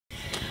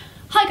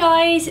Hi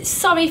guys,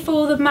 sorry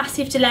for the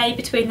massive delay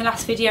between the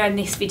last video and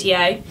this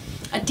video.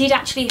 I did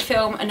actually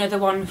film another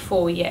one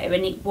for you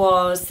and it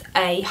was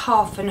a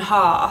half and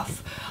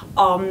half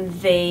on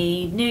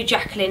the new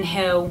Jacqueline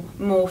Hill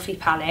Morphe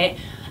palette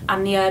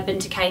and the Urban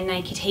Decay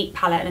Naked Heat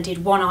palette, and I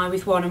did one eye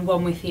with one and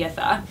one with the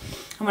other.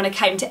 And when I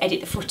came to edit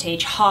the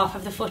footage, half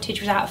of the footage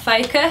was out of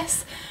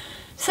focus.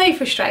 So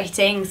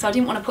frustrating, so I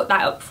didn't want to put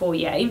that up for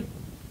you.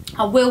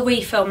 I will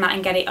refilm that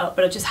and get it up,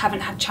 but I just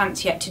haven't had a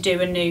chance yet to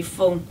do a new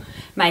full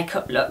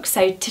makeup look.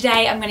 So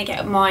today I'm going to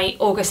get my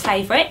August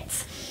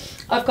favourites.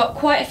 I've got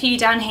quite a few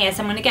down here,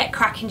 so I'm going to get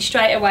cracking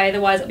straight away,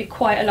 otherwise it'll be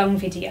quite a long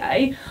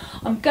video.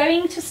 I'm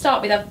going to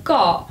start with, I've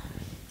got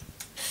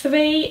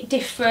 3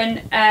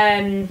 different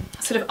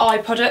sort of eye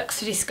products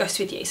to discuss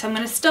with you. So I'm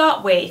going to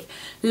start with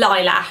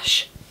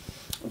Lilash,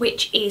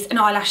 which is an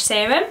eyelash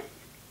serum.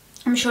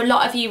 I'm sure a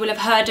lot of you will have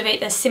heard of it.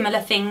 There's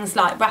similar things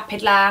like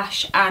Rapid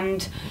Lash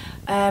and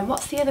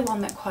what's the other one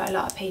that quite a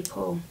lot of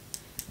people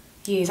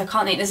use? I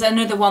can't think. There's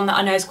another one that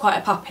I know is quite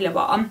a popular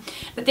one,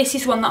 but this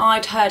is one that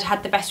I'd heard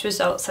had the best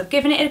results. So I've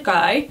given it a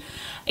go.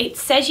 It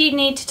says you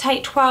need to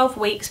take 12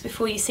 weeks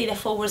before you see the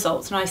full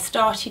results, and I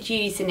started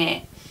using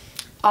it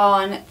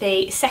on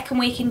the 2nd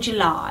week in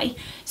July,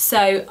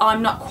 so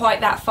I'm not quite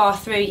that far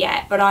through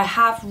yet, but I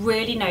have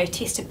really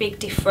noticed a big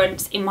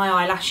difference in my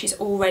eyelashes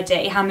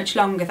already, how much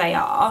longer they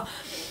are.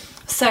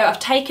 So I've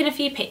taken a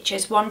few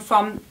pictures, one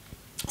from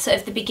sort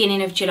of the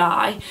beginning of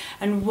July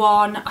and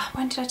one,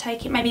 when did I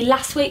take it? Maybe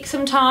last week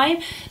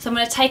sometime. So I'm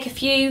going to take a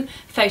few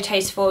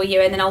photos for you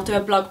and then I'll do a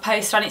blog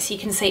post on it so you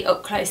can see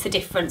up close the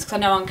difference, because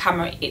I know on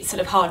camera it's sort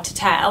of hard to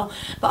tell,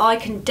 but I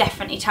can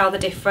definitely tell the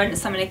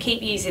difference. So I'm going to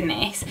keep using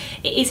this.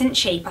 It isn't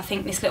cheap. I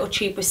think this little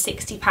tube was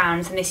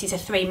 £60 and this is a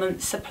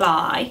 3-month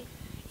supply.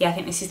 Yeah, I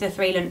think this is the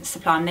 3-month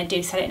supply, and they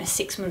do sell it in a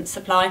 6-month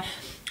supply,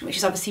 which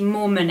is obviously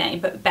more money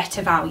but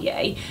better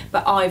value.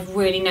 But I've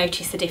really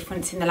noticed the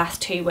difference in the last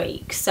 2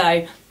 weeks,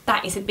 so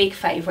that is a big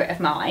favourite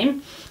of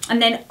mine.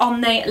 And then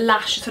on the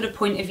lash sort of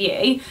point of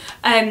view,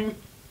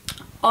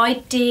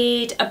 I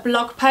did a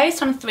blog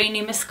post on 3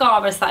 new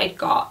mascaras that I'd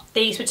got.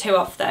 These were 2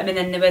 of them, and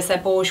then there was a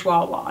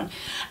bourgeois one,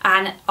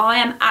 and I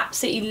am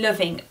absolutely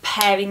loving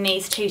pairing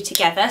these 2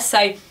 together.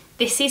 So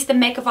this is the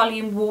Mega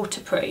Volume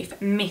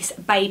Waterproof Miss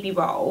Baby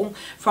Roll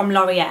from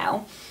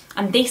L'Oreal.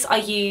 And this I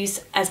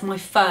use as my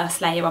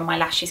first layer on my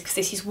lashes because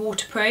this is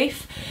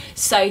waterproof.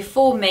 So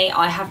for me,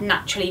 I have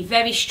naturally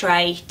very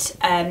straight,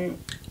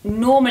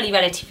 normally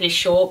relatively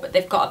short, but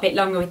they've got a bit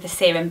longer with the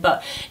serum,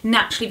 but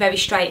naturally very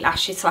straight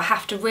lashes, so I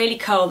have to really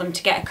curl them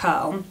to get a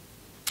curl.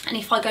 And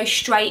if I go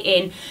straight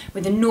in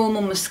with a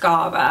normal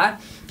mascara,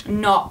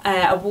 not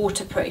a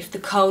waterproof, the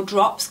curl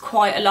drops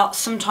quite a lot,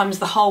 sometimes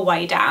the whole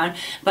way down,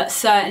 but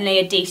certainly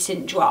a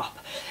decent drop.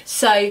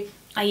 So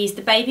I use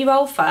the baby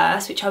roll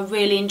first, which I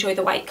really enjoy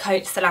the way it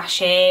coats the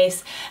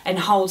lashes and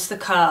holds the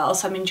curl,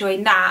 so I'm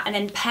enjoying that, and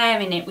then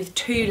pairing it with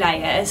 2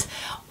 layers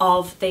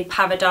of the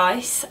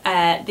Paradise.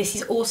 This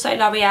is also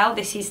L'Oreal.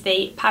 This is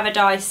the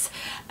Paradise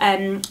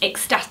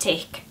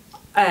Extatic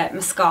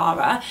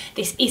mascara.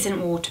 This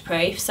isn't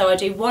waterproof, so I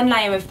do 1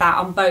 layer of that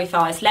on both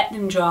eyes, let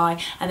them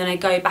dry, and then I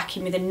go back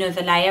in with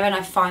another layer, and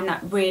I find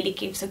that really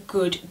gives a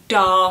good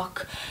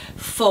dark,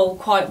 full,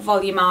 quite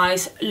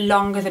volumized,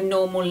 longer than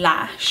normal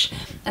lash,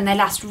 and they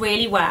last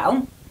really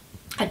well.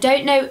 I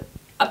don't know,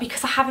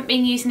 because I haven't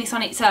been using this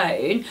on its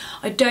own,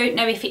 I don't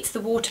know if it's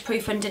the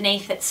waterproof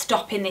underneath that's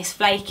stopping this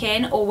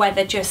flaking or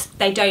whether just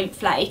they don't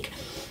flake.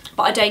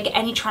 But I don't get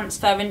any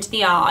transfer under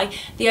the eye.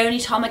 The only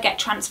time I get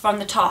transfer on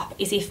the top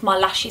is if my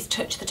lashes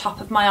touch the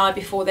top of my eye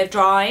before they've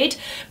dried,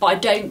 but I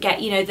don't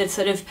get, you know, the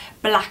sort of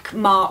black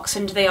marks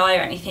under the eye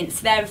or anything,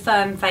 so they're a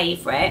firm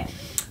favourite.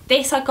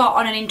 This I got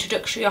on an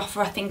introductory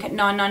offer, I think at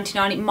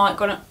 £9.99, it might have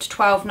gone up to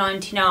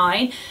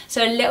 £12.99,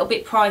 so a little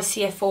bit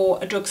pricier for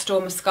a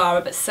drugstore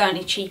mascara, but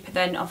certainly cheaper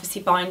than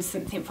obviously buying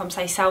something from,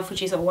 say,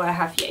 Selfridges or where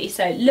have you,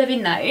 so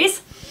loving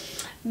those.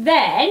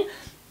 Then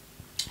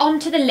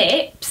onto the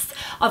lips.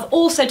 I've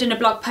also done a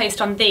blog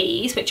post on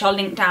these, which I'll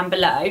link down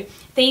below.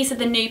 These are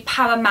the new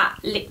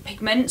Powermatte lip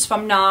pigments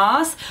from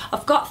Nars.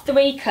 I've got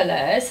 3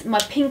 colours. My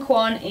pink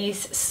one is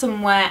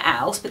somewhere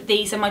else, but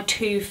these are my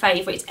 2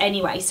 favourites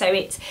anyway. So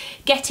it's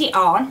Get It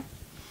On,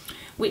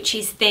 which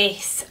is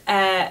this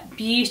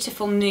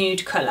beautiful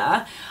nude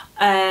colour.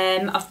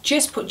 I've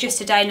just put just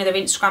today another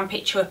Instagram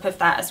picture up of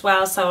that as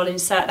well, so I'll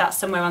insert that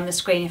somewhere on the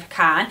screen if I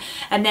can.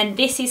 And then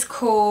this is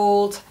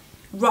called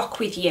Rock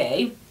With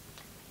You.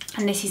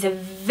 And this is a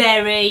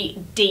very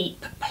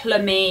deep,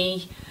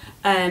 plummy,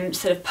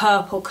 sort of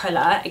purple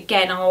colour.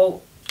 Again,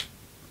 I'll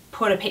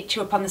put a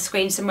picture up on the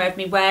screen somewhere of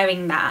me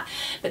wearing that.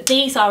 But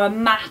these are a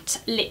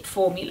matte lip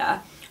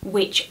formula,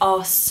 which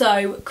are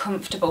so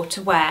comfortable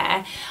to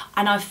wear,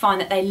 and I find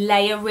that they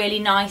layer really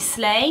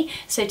nicely.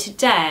 So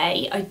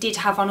today, I did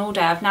have on all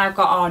day, I've now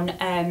got on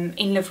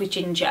In Love With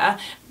Ginger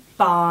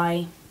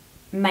by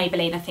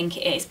Maybelline I think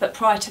it is, but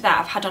prior to that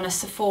I've had on a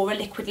Sephora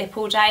liquid lip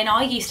all day, and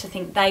I used to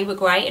think they were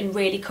great and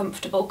really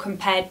comfortable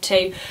compared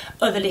to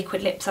other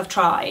liquid lips I've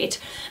tried.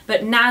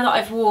 But now that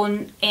I've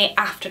worn it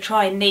after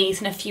trying these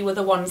and a few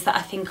other ones that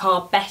I think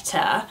are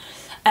better,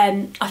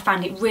 I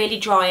found it really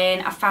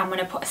drying. I found when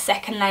I put a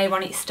second layer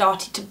on it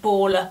started to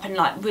ball up and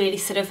like really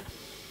sort of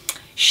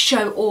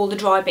show all the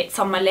dry bits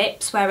on my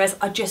lips, whereas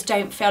I just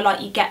don't feel like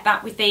you get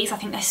that with these. I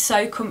think they're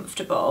so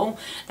comfortable.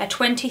 They're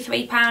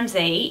 £23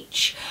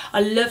 each.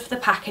 I love the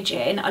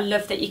packaging. I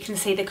love that you can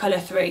see the colour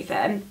through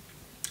them.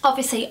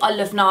 Obviously I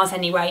love Nars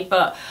anyway,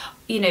 but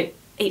you know,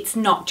 it's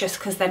not just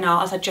because they're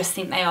Nars. I just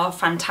think they are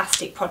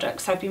fantastic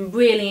products, so I've been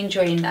really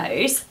enjoying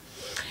those.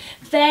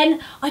 Then,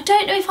 I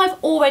don't know if I've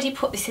already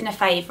put this in a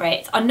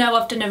favourite. I know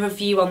I've done a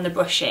review on the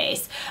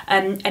brushes,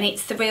 and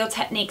it's the Real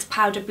Techniques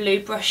Powder Blue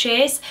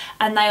brushes,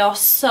 and they are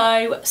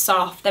so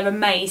soft, they're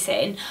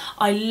amazing.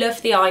 I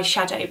love the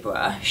eyeshadow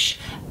brush,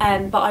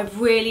 but I'm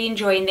really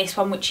enjoying this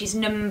one, which is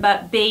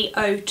number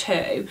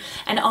B02,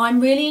 and I'm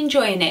really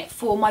enjoying it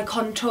for my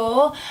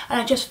contour, and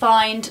I just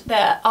find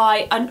that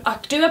I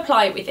do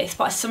apply it with this,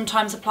 but I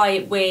sometimes apply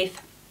it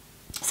with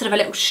sort of a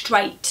little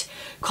straight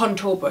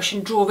contour brush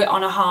and draw it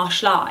on a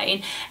harsh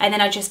line, and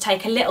then I just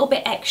take a little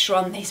bit extra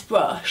on this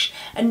brush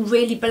and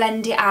really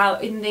blend it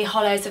out in the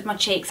hollows of my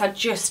cheeks.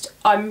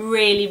 I'm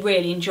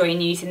really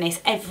enjoying using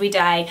this every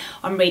day.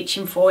 I'm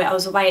reaching for it. I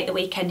was away at the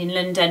weekend in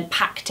London,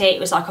 packed it. It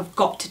was like, I've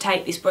got to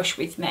take this brush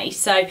with me.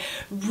 So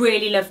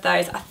really love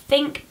those. I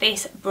think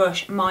this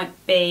brush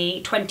might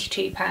be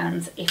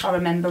 £22 if I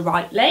remember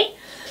rightly.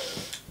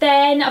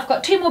 Then I've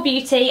got two more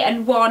beauty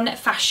and one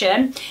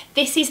fashion.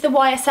 This is the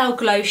YSL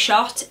Glow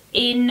Shot.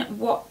 In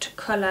what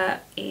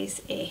colour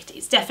is it?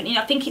 It's definitely,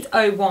 I think it's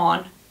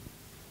 01.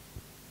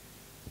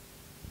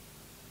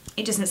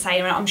 It doesn't say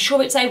anywhere. I'm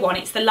sure it's 01.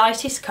 It's the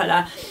lightest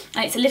colour,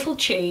 and it's a little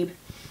tube,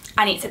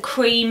 and it's a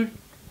cream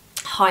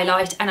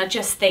highlight, and I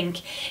just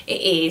think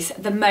it is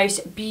the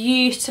most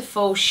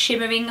beautiful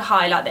shimmering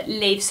highlight that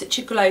leaves such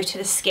a glow to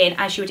the skin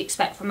as you would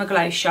expect from a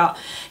glow shot.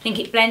 I think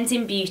it blends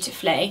in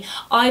beautifully.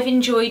 I've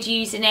enjoyed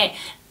using it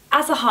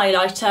as a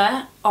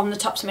highlighter on the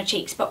tops of my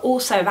cheeks, but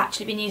also I've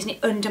actually been using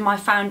it under my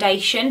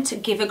foundation to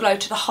give a glow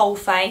to the whole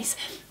face,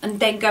 and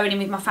then going in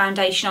with my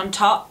foundation on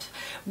top,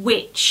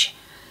 which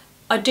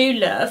I do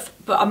love.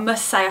 But I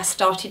must say I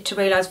started to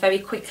realise very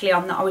quickly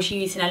on that I was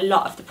using a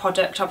lot of the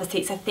product. Obviously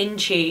it's a thin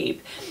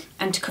tube,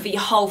 and to cover your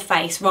whole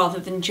face rather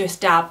than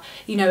just dab,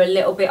 you know, a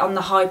little bit on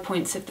the high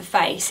points of the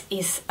face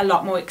is a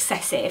lot more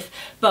excessive,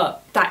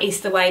 but that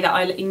is the way that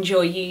I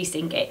enjoy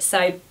using it.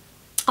 So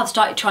I've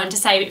started trying to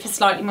save it for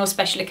slightly more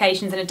special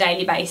occasions on a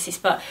daily basis,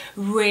 but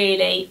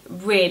really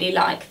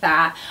like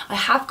that. I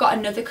have got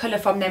another colour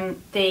from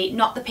them,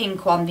 not the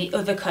pink one, the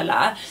other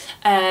colour,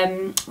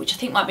 which I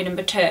think might be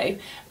number 2,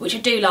 which I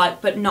do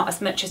like, but not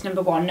as much as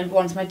number 1. Number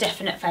 1's my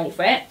definite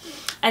favourite.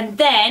 And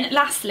then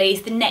lastly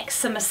is the NEX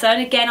Summer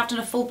Sun. Again, I've done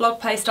a full blog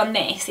post on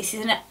this. This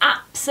is an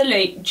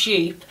absolute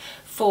dupe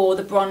for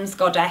the Bronze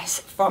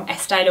Goddess from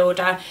Estee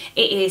Lauder.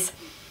 It is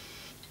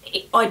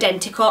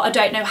identical. I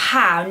don't know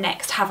how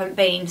Next haven't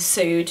been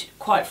sued,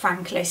 quite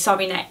frankly.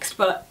 Sorry Next,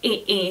 but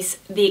it is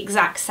the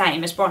exact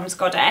same as Bronze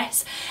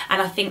Goddess,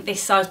 and I think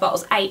this size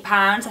bottle's £8.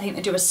 I think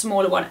they do a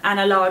smaller one and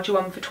a larger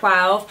one for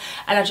 12,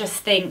 and I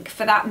just think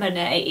for that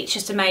money it's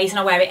just amazing.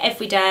 I wear it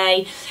every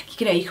day.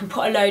 You know, you can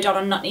put a load on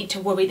and not need to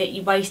worry that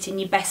you're wasting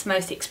your best,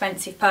 most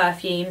expensive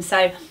perfume,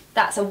 so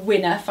that's a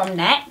winner from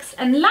Next.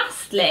 And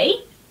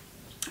lastly,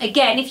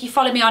 again, if you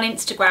follow me on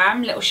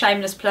Instagram, little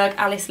shameless plug,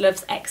 Alice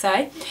Loves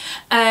XO,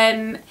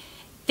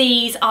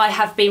 these I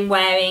have been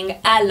wearing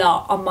a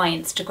lot on my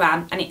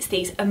Instagram, and it's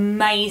these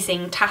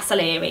amazing tassel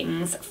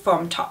earrings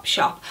from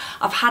Topshop.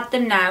 I've had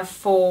them now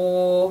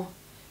for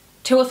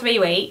 2 or 3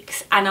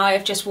 weeks, and I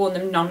have just worn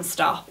them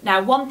non-stop.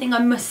 Now, one thing I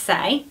must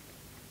say,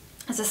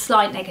 as a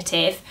slight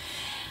negative,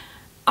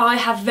 I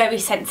have very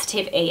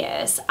sensitive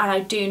ears, and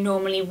I do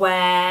normally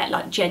wear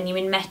like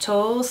genuine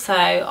metals, so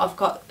I've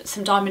got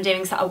some diamond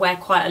earrings that I wear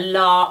quite a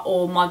lot,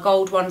 or my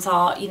gold ones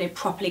are, you know,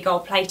 properly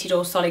gold plated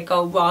or solid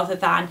gold, rather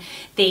than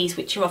these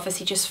which are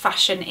obviously just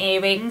fashion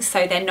earrings,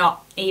 so they're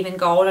not even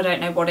gold. I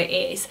don't know what it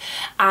is.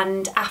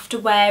 And after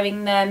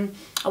wearing them,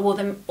 I wore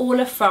them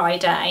all of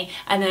Friday,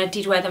 and then I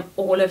did wear them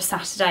all of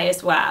Saturday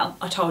as well.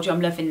 I told you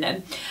I'm loving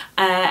them.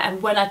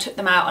 And when I took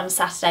them out on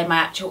Saturday, my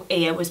actual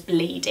ear was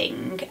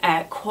bleeding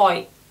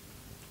quite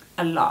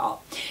a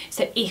lot.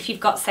 So if you've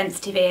got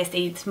sensitive ears,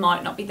 these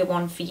might not be the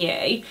one for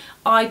you.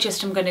 I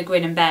just am going to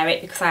grin and bear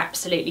it because I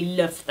absolutely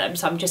love them,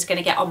 so I'm just going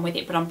to get on with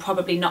it, but I'm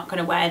probably not going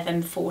to wear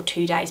them for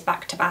 2 days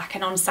back to back.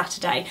 And on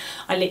Saturday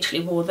I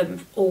literally wore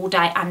them all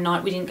day and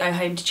night. We didn't go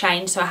home to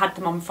change, so I had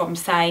them on from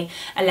say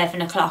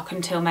 11 o'clock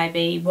until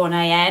maybe 1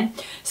 AM,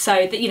 so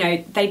that, you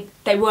know,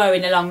 they were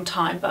in a long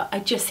time, but I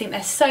just think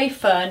they're so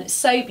fun,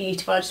 so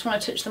beautiful. I just want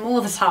to touch them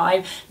all the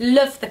time.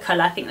 Love the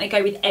colour. I think they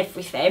go with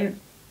everything.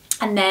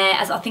 And they're,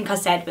 as I think I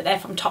said, but they're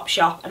from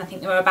Topshop, and I think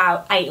they were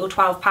about £8 or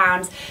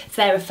 £12, so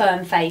they're a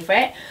firm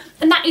favourite.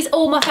 And that is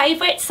all my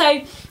favourites.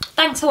 So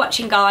thanks for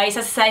watching, guys.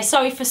 As I say,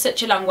 sorry for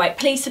such a long wait.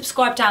 Please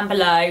subscribe down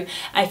below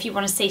if you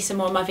want to see some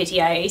more of my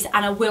videos,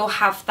 and I will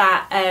have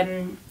that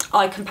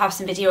eye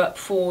comparison video up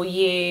for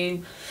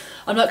you.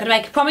 I'm not going to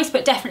make a promise,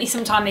 but definitely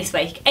sometime this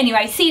week.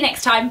 Anyway, see you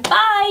next time.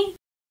 Bye!